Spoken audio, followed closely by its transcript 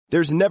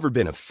There's never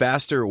been a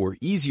faster or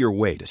easier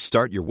way to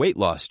start your weight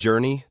loss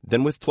journey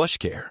than with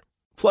PlushCare.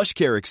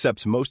 PlushCare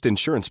accepts most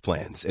insurance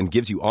plans and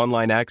gives you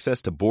online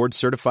access to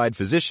board-certified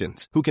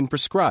physicians who can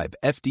prescribe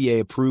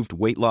FDA-approved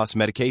weight loss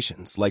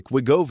medications like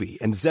Wegovy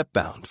and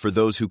Zepbound for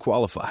those who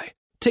qualify.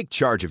 Take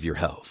charge of your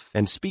health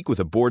and speak with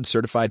a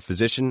board-certified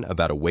physician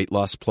about a weight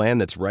loss plan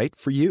that's right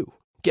for you.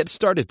 Get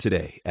started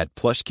today at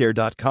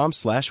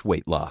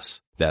plushcare.com/weight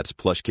loss. That's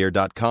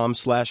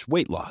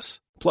plushcare.com/weight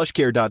loss.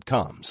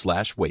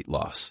 plushcare.com/weight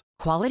loss.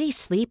 Quality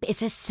sleep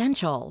is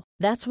essential.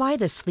 That's why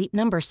the Sleep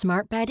Number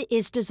Smart Bed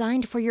is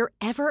designed for your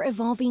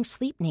ever-evolving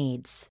sleep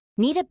needs.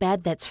 Need a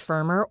bed that's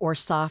firmer or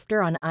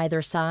softer on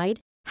either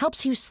side?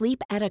 Helps you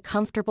sleep at a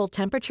comfortable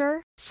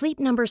temperature? Sleep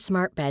Number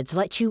Smart Beds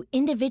let you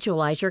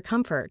individualize your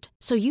comfort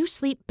so you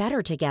sleep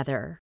better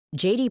together.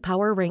 J.D.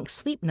 Power ranks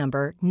Sleep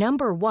Number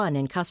number 1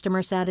 in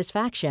customer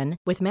satisfaction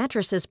with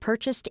mattresses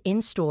purchased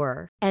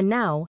in-store. And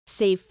now,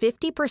 save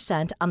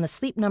 50% on the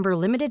Sleep Number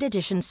Limited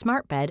Edition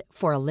Smart Bed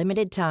for a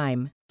limited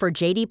time. For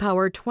J.D.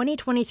 Power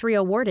 2023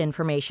 award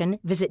information,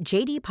 visit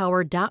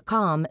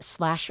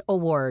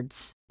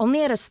jdpower.com/awards.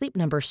 Only at a Sleep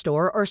Number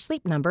store or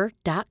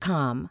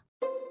sleepnumber.com.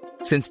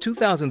 Since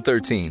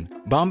 2013,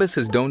 Bombas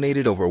has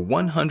donated over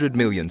 100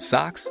 million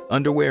socks,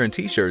 underwear, and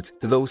T-shirts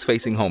to those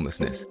facing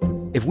homelessness.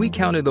 If we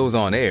counted those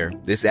on air,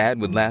 this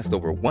ad would last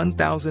over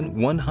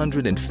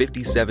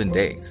 1,157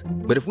 days.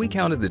 But if we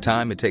counted the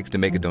time it takes to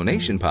make a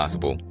donation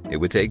possible, it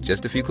would take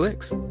just a few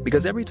clicks.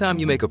 Because every time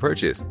you make a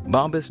purchase,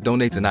 Bombas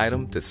donates an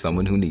item to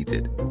someone who needs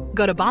it.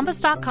 Go to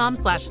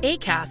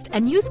bombas.com/ACAST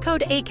and use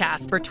code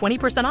ACAST for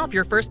 20% off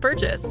your first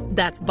purchase.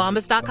 That's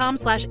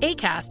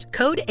bombas.com/ACAST,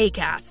 code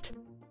ACAST.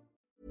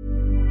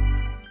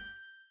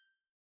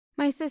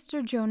 My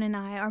sister Joan and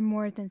I are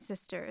more than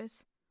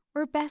sisters.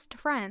 We're best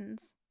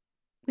friends.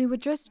 We were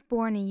just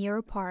born a year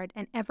apart,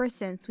 and ever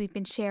since we've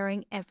been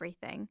sharing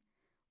everything.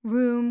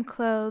 Room,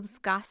 clothes,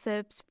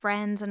 gossips,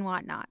 friends, and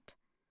whatnot.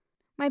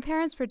 My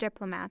parents were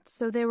diplomats,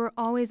 so they were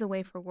always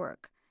away for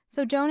work,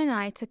 so Joan and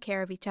I took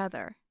care of each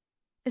other.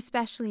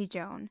 Especially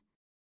Joan.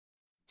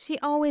 She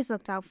always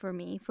looked out for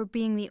me for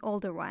being the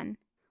older one.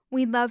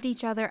 We loved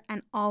each other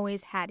and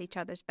always had each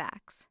other's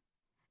backs.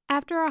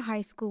 After our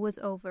high school was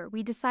over,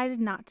 we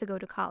decided not to go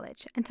to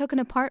college and took an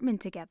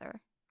apartment together.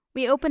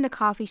 We opened a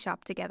coffee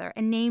shop together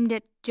and named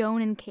it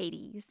Joan and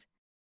Katie's.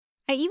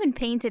 I even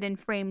painted and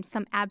framed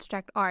some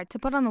abstract art to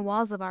put on the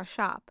walls of our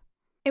shop.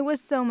 It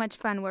was so much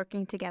fun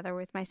working together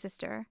with my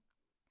sister.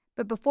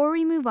 But before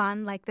we move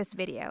on, like this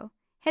video,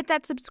 hit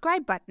that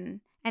subscribe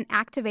button and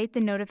activate the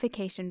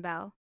notification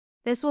bell.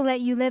 This will let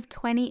you live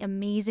 20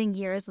 amazing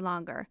years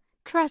longer.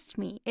 Trust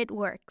me, it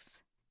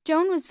works.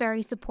 Joan was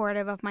very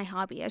supportive of my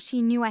hobby as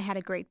she knew I had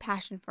a great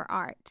passion for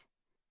art.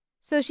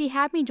 So she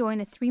had me join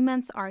a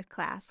 3-month art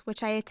class,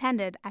 which I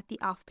attended at the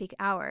off-peak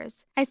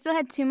hours. I still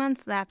had 2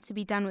 months left to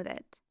be done with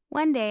it.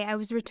 One day, I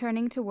was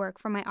returning to work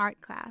from my art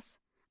class.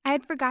 I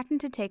had forgotten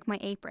to take my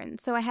apron,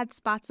 so I had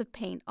spots of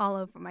paint all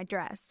over my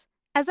dress.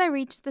 As I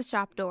reached the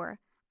shop door,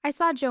 I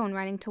saw Joan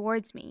running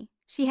towards me.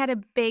 She had a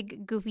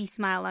big, goofy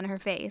smile on her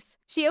face.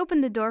 She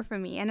opened the door for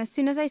me, and as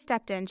soon as I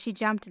stepped in, she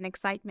jumped in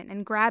excitement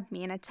and grabbed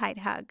me in a tight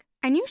hug.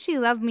 I knew she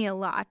loved me a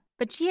lot,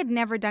 but she had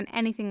never done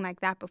anything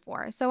like that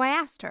before, so I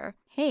asked her,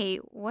 "Hey,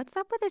 what's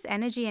up with this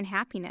energy and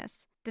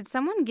happiness? Did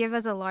someone give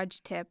us a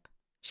large tip?"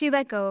 She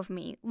let go of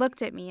me,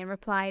 looked at me, and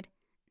replied,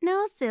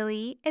 "No,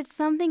 silly, it's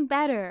something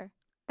better."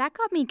 That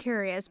got me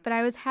curious, but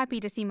I was happy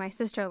to see my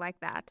sister like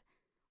that.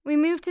 We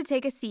moved to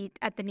take a seat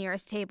at the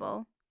nearest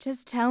table.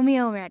 "Just tell me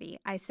already,"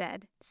 I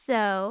said.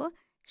 "So?"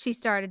 She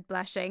started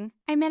blushing.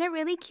 "I met a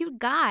really cute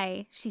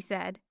guy," she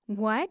said.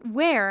 "What?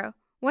 Where?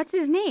 What's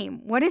his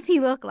name? What does he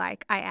look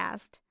like?" I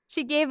asked.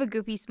 She gave a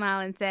goofy smile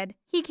and said,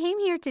 "He came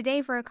here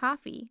today for a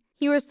coffee.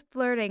 He was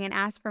flirting and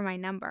asked for my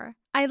number.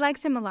 I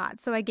liked him a lot,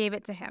 so I gave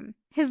it to him.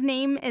 His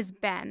name is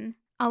Ben.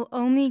 I'll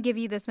only give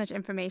you this much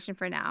information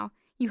for now.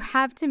 You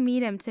have to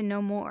meet him to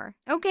know more."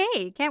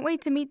 "Okay, can't wait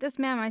to meet this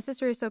man my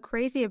sister is so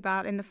crazy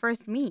about in the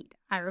first meet,"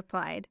 I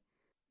replied.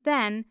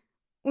 Then,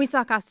 we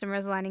saw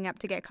customers lining up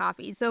to get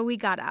coffee, so we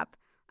got up.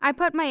 I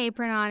put my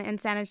apron on and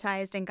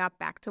sanitized and got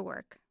back to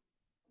work.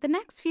 The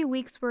next few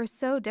weeks were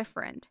so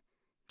different.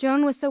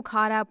 Joan was so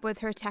caught up with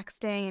her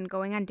texting and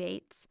going on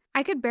dates.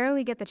 I could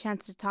barely get the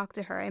chance to talk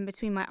to her in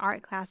between my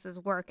art classes,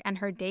 work, and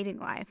her dating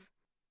life.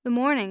 The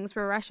mornings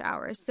were rush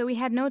hours, so we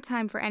had no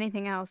time for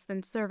anything else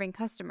than serving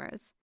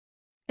customers.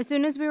 As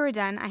soon as we were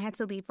done, I had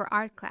to leave for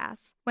art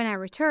class. When I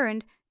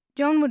returned,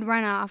 Joan would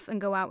run off and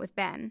go out with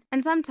Ben,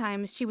 and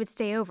sometimes she would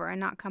stay over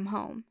and not come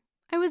home.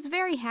 I was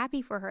very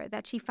happy for her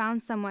that she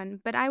found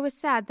someone, but I was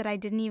sad that I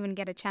didn't even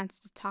get a chance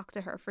to talk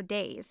to her for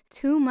days.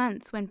 2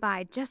 months went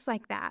by just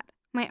like that.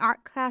 My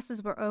art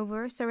classes were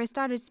over, so I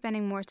started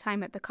spending more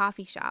time at the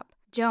coffee shop.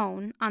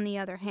 Joan, on the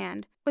other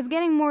hand, was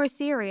getting more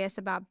serious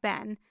about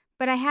Ben,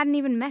 but I hadn't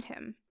even met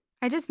him.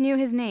 I just knew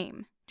his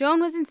name. Joan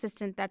was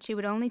insistent that she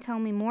would only tell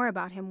me more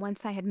about him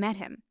once I had met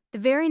him. The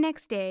very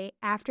next day,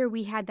 after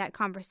we had that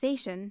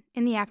conversation,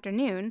 in the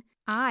afternoon,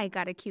 I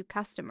got a cute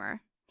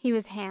customer. He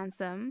was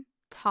handsome,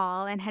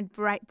 tall, and had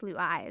bright blue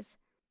eyes.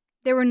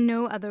 There were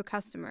no other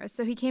customers,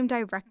 so he came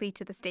directly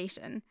to the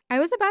station. I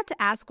was about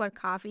to ask what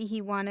coffee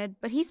he wanted,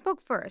 but he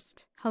spoke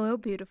first. "Hello,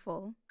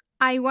 beautiful."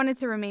 I wanted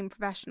to remain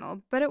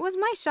professional, but it was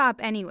my shop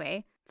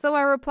anyway, so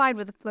I replied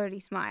with a flirty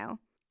smile.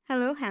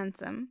 "Hello,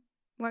 handsome.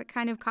 What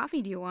kind of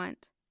coffee do you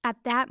want?"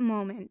 At that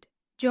moment,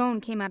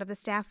 Joan came out of the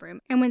staff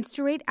room and went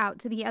straight out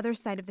to the other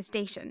side of the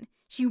station.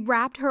 She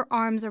wrapped her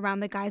arms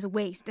around the guy's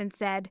waist and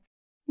said,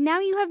 "Now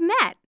you have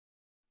met.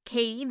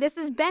 Katie, this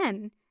is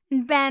Ben.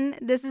 And Ben,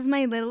 this is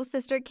my little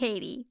sister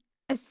Katie."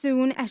 As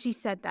soon as she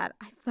said that,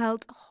 I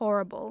felt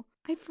horrible.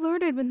 I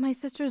flirted with my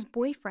sister's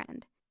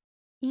boyfriend.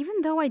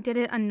 Even though I did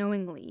it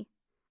unknowingly,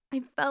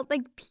 I felt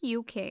like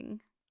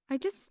puking. I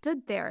just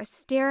stood there,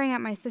 staring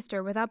at my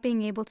sister without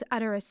being able to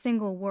utter a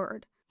single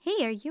word.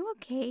 "Hey, are you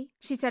okay?"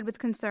 she said with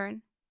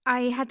concern.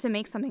 I had to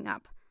make something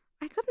up.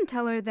 I couldn't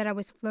tell her that I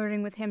was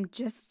flirting with him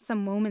just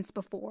some moments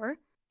before.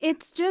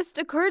 "It's just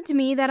occurred to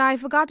me that I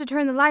forgot to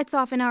turn the lights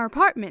off in our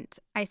apartment,"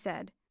 I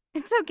said.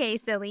 "It's okay,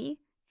 silly.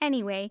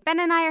 Anyway, Ben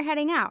and I are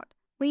heading out.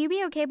 Will you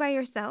be okay by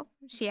yourself?"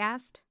 she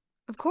asked.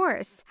 "Of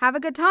course. Have a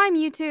good time,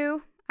 you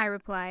two," I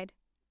replied.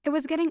 It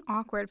was getting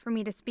awkward for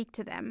me to speak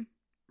to them.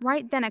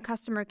 Right then a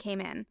customer came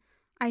in.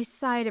 I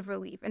sighed of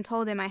relief and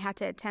told them I had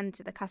to attend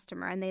to the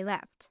customer, and they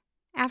left.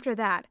 After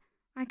that,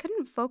 I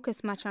couldn't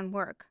focus much on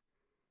work.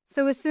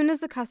 So as soon as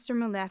the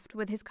customer left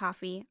with his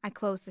coffee, I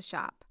closed the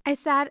shop. I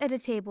sat at a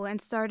table and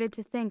started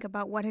to think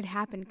about what had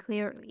happened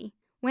clearly.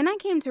 When I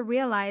came to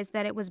realize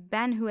that it was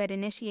Ben who had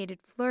initiated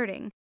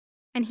flirting,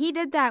 and he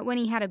did that when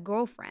he had a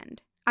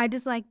girlfriend, I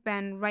disliked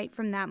Ben right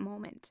from that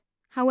moment.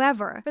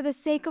 However, for the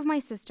sake of my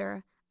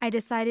sister, I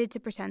decided to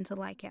pretend to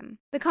like him.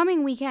 The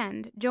coming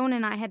weekend, Joan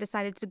and I had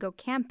decided to go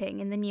camping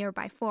in the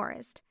nearby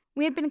forest.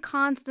 We had been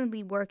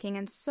constantly working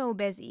and so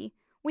busy.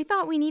 We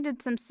thought we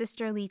needed some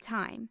sisterly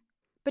time.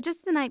 But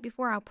just the night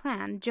before our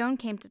plan, Joan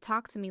came to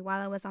talk to me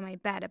while I was on my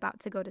bed about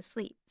to go to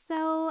sleep.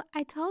 "So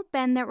I told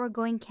Ben that we're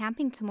going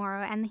camping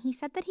tomorrow, and he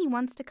said that he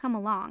wants to come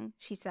along,"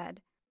 she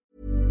said.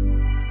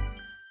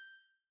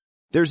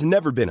 There's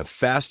never been a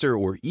faster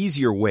or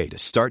easier way to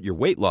start your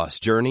weight loss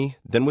journey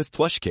than with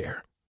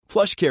PlushCare.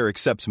 PlushCare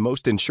accepts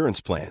most insurance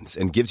plans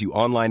and gives you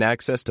online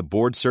access to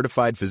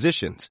board-certified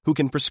physicians who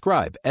can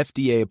prescribe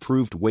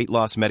FDA-approved weight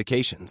loss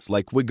medications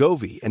like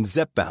Wegovy and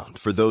Zepbound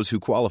for those who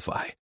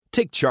qualify.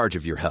 Take charge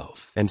of your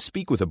health and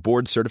speak with a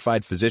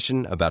board-certified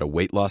physician about a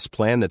weight loss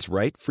plan that's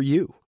right for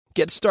you.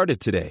 Get started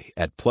today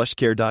at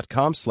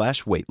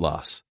plushcare.com/weight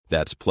loss.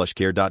 That's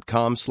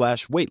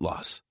plushcare.com/weight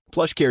loss.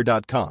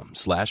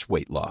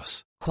 plushcare.com/weight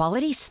loss.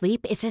 Quality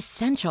sleep is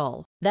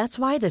essential. That's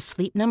why the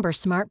Sleep Number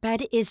Smart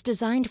Bed is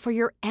designed for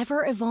your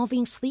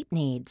ever-evolving sleep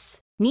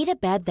needs. Need a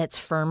bed that's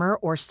firmer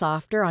or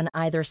softer on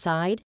either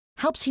side?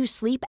 Helps you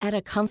sleep at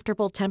a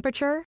comfortable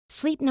temperature?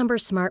 Sleep Number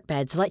Smart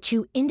Beds let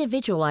you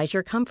individualize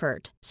your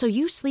comfort, so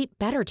you sleep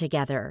better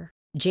together.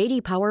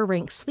 J.D. Power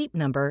ranks Sleep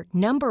Number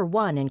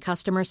 #1 in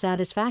customer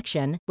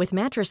satisfaction with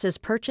mattresses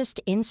purchased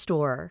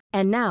in-store.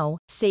 And now,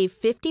 save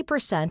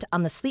 50%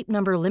 on the Sleep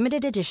Number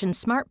Limited Edition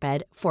Smart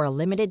Bed for a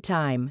limited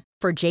time.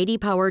 For J.D.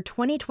 Power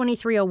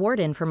 2023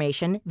 award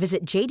information,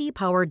 visit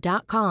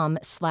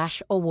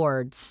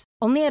jdpower.com/awards.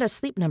 Only at a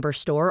Sleep Number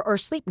store or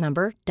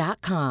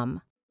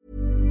sleepnumber.com.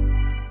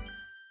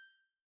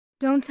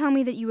 "Don't tell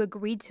me that you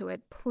agreed to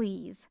it,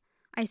 please,"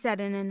 I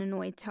said in an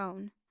annoyed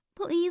tone.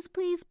 "Please,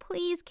 please,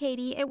 please,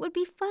 Katie, it would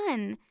be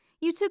fun.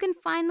 You two can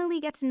finally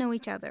get to know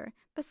each other.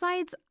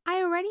 Besides,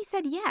 I already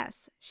said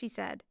yes," she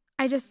said.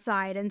 I just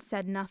sighed and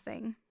said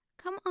nothing.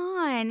 "Come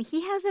on,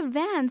 he has a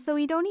van, so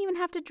we don't even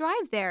have to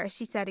drive there,"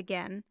 she said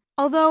again.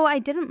 Although I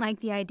didn't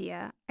like the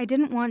idea, I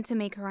didn't want to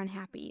make her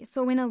unhappy,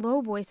 so in a low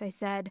voice I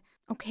said,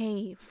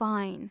 "Okay,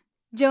 fine."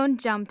 Joan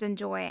jumped in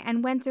joy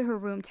and went to her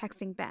room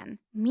texting Ben.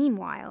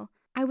 Meanwhile,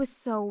 I was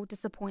so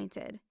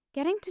disappointed.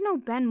 Getting to know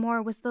Ben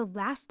more was the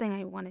last thing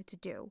I wanted to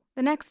do.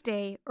 The next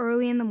day,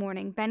 early in the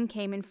morning, Ben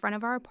came in front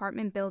of our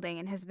apartment building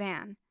in his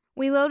van.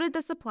 We loaded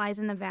the supplies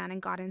in the van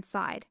and got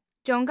inside.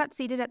 Joan got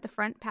seated at the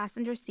front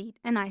passenger seat,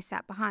 and I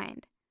sat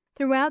behind.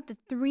 Throughout the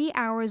 3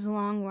 hours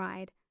long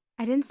ride,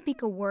 I didn't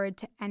speak a word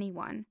to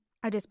anyone.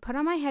 I just put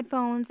on my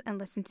headphones and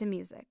listened to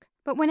music.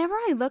 But whenever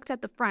I looked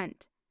at the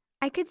front,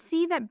 I could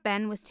see that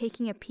Ben was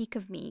taking a peek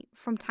of me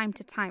from time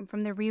to time from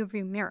the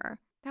rearview mirror.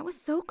 That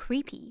was so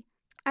creepy.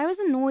 I was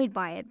annoyed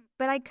by it,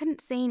 but I couldn't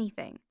say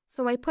anything,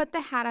 so I put the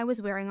hat I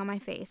was wearing on my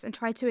face and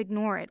tried to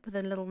ignore it with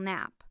a little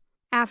nap.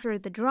 After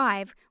the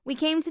drive, we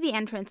came to the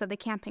entrance of the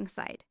camping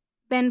site.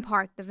 Ben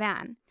parked the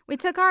van. We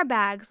took our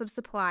bags of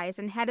supplies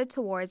and headed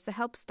towards the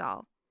help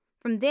stall.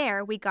 From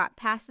there, we got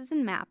passes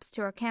and maps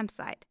to our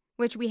campsite,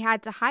 which we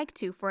had to hike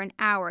to for an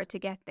hour to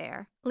get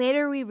there.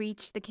 Later, we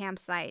reached the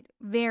campsite,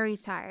 very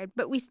tired,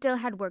 but we still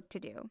had work to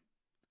do.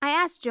 I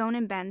asked Joan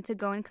and Ben to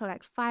go and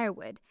collect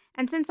firewood,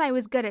 and since I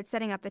was good at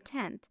setting up the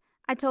tent,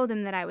 I told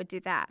him that I would do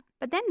that.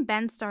 But then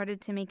Ben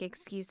started to make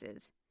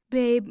excuses.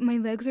 "Babe, my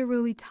legs are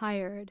really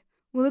tired.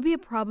 Will it be a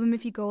problem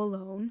if you go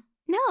alone?"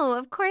 "No,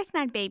 of course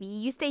not, baby.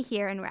 You stay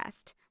here and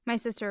rest," my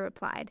sister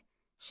replied.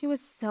 She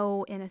was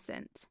so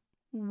innocent.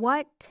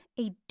 What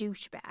a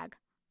douchebag.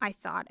 I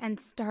thought, and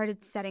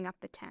started setting up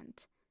the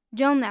tent.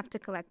 Joan left to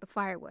collect the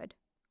firewood.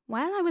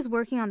 While I was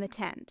working on the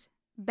tent,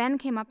 Ben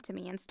came up to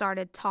me and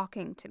started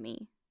talking to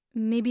me.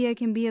 "Maybe I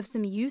can be of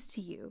some use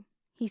to you,"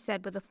 he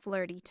said with a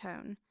flirty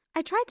tone.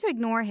 I tried to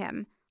ignore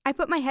him. I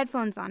put my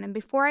headphones on, and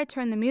before I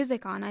turned the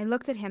music on, I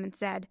looked at him and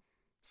said,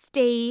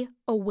 "Stay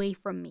away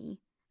from me."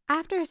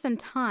 After some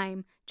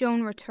time,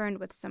 Joan returned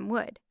with some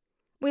wood.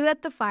 We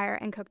lit the fire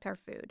and cooked our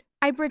food.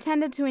 I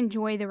pretended to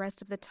enjoy the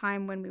rest of the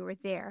time when we were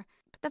there,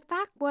 but the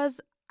fact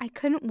was I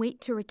couldn't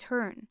wait to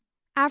return.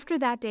 After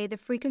that day, the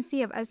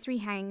frequency of us three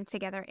hanging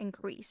together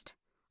increased.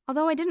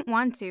 Although I didn't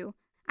want to,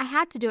 I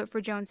had to do it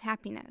for Joan's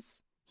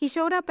happiness. He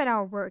showed up at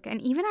our work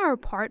and even our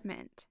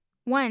apartment.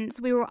 Once,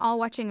 we were all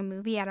watching a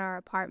movie at our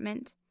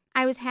apartment.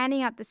 I was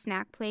handing out the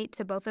snack plate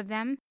to both of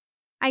them.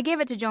 I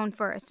gave it to Joan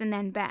first and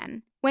then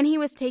Ben. When he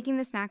was taking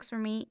the snacks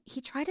from me, he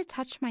tried to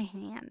touch my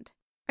hand.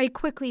 I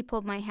quickly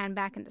pulled my hand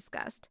back in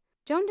disgust.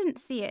 Joan didn't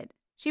see it.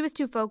 She was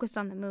too focused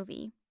on the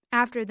movie.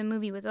 After the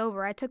movie was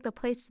over, I took the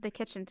plates to the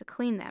kitchen to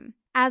clean them.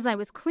 As I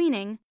was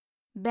cleaning,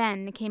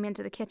 Ben came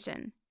into the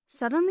kitchen.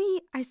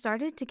 Suddenly, I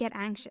started to get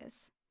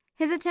anxious.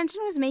 His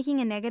attention was making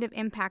a negative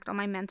impact on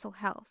my mental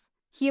health.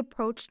 He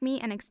approached me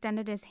and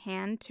extended his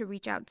hand to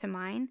reach out to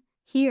mine.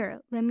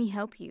 "Here, let me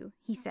help you,"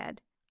 he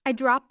said. I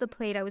dropped the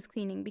plate I was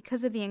cleaning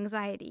because of the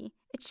anxiety.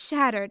 It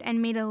shattered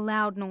and made a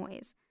loud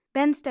noise.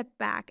 Ben stepped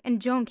back,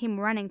 and Joan came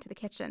running to the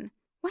kitchen.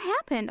 "What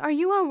happened? Are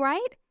you all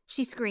right?"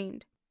 she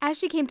screamed. As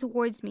she came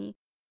towards me,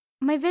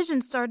 my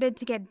vision started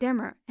to get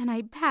dimmer, and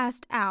I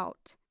passed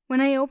out.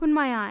 When I opened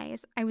my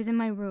eyes, I was in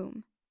my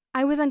room.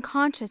 I was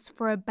unconscious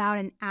for about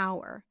an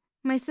hour.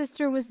 My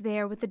sister was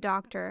there with the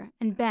doctor,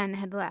 and Ben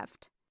had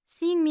left.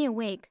 Seeing me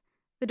awake,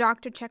 the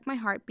doctor checked my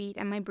heartbeat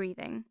and my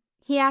breathing.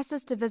 He asked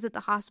us to visit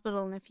the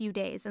hospital in a few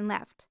days and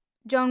left.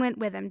 Joan went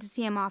with him to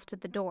see him off to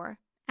the door.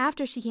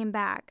 After she came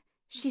back,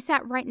 she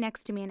sat right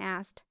next to me and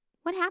asked,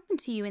 "What happened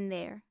to you in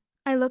there?"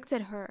 I looked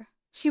at her.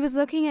 She was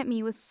looking at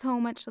me with so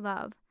much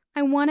love.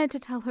 I wanted to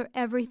tell her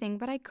everything,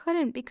 but I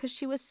couldn't because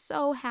she was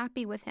so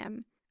happy with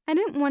him. I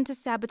didn't want to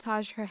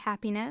sabotage her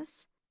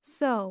happiness.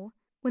 So,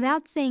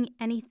 without saying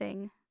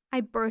anything,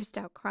 I burst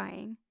out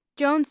crying.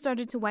 Joan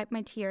started to wipe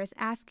my tears,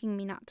 asking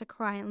me not to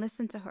cry and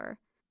listen to her.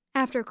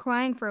 After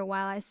crying for a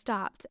while, I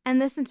stopped and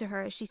listened to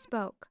her as she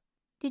spoke.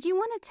 "Did you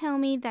want to tell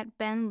me that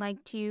Ben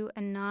liked you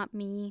and not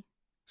me?"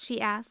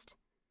 she asked.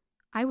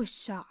 I was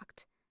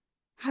shocked.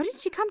 How did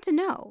she come to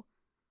know?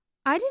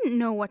 I didn't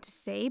know what to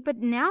say, but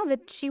now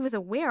that she was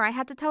aware, I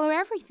had to tell her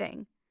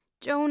everything.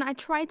 "Joan, I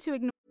tried to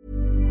ignore..."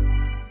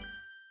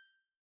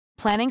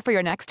 Planning for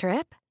your next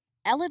trip?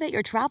 Elevate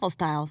your travel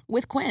style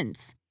with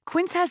Quince.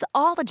 Quince has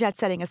all the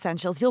jet-setting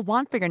essentials you'll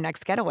want for your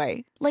next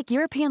getaway, like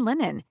European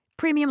linen,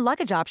 premium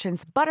luggage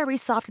options, buttery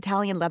soft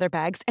Italian leather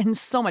bags, and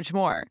so much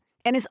more.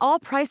 And is all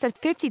priced at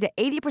 50 to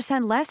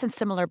 80% less than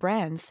similar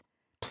brands.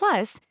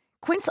 Plus,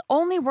 Quince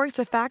only works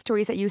with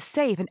factories that use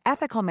safe and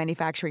ethical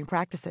manufacturing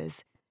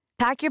practices.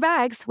 Pack your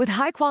bags with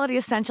high-quality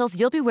essentials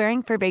you'll be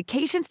wearing for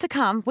vacations to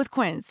come with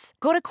Quince.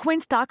 Go to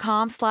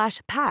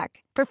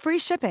quince.com/pack for free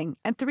shipping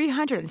and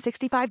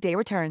 365-day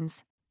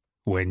returns.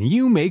 When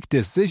you make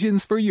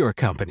decisions for your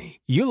company,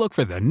 you look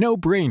for the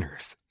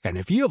no-brainers. And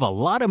if you have a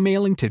lot of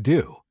mailing to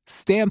do,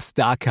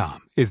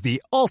 Stamps.com is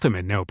the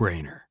ultimate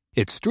no-brainer.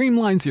 It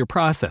streamlines your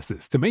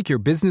processes to make your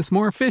business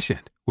more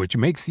efficient, which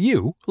makes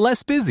you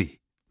less busy.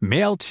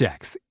 Mail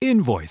checks,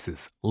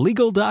 invoices,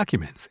 legal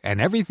documents,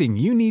 and everything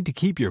you need to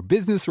keep your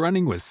business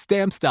running with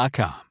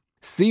Stamps.com.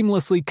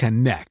 Seamlessly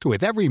connect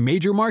with every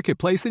major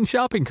marketplace and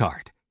shopping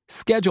cart.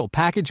 Schedule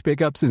package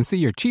pickups and see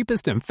your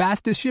cheapest and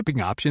fastest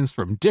shipping options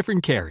from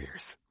different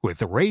carriers,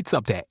 with rates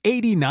up to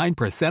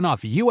 89%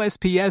 off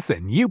USPS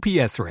and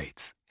UPS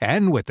rates.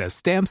 And with the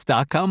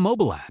Stamps.com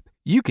mobile app,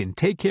 you can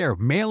take care of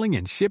mailing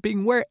and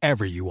shipping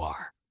wherever you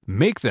are.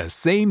 Make the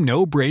same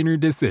no-brainer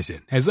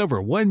decision as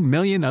over 1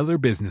 million other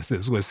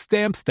businesses with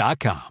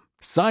Stamps.com.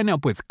 Sign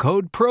up with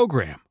code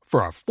PROGRAM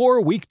for a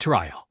 4-week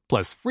trial,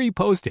 plus free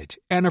postage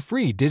and a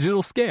free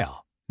digital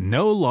scale.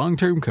 No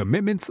long-term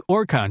commitments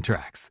or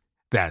contracts.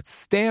 That's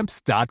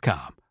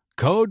Stamps.com.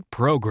 Code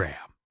PROGRAM.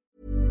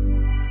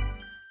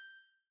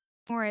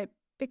 Or it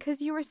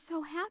because you were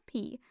so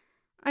happy.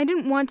 I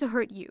didn't want to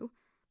hurt you.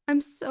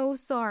 I'm so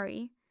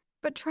sorry.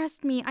 But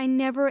trust me, I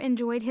never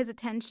enjoyed his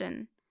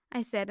attention,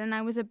 I said, and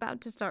I was about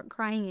to start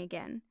crying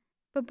again.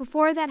 But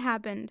before that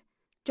happened,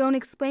 Joan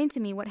explained to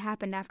me what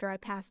happened after I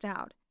passed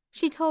out.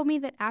 She told me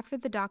that after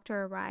the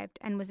doctor arrived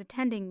and was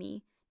attending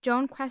me,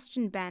 Joan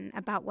questioned Ben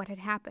about what had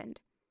happened.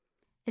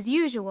 As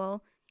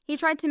usual, he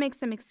tried to make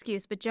some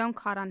excuse, but Joan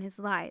caught on his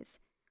lies.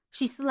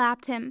 She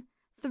slapped him,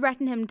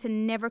 threatened him to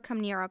never come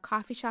near our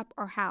coffee shop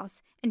or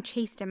house, and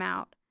chased him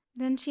out.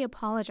 Then she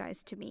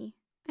apologized to me.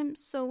 "I'm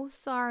so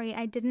sorry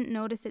I didn't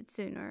notice it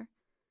sooner.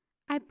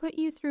 I put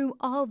you through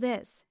all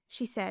this,"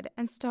 she said,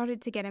 and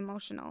started to get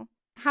emotional.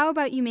 "How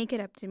about you make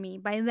it up to me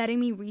by letting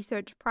me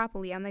research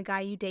properly on the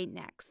guy you date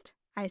next?"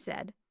 I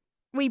said.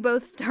 We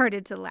both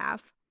started to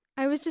laugh.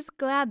 I was just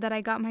glad that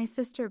I got my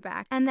sister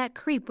back and that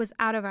creep was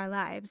out of our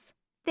lives.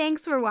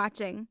 Thanks for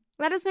watching.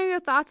 Let us know your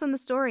thoughts on the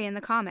story in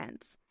the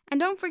comments. And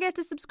don't forget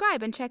to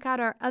subscribe and check out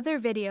our other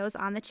videos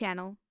on the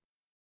channel.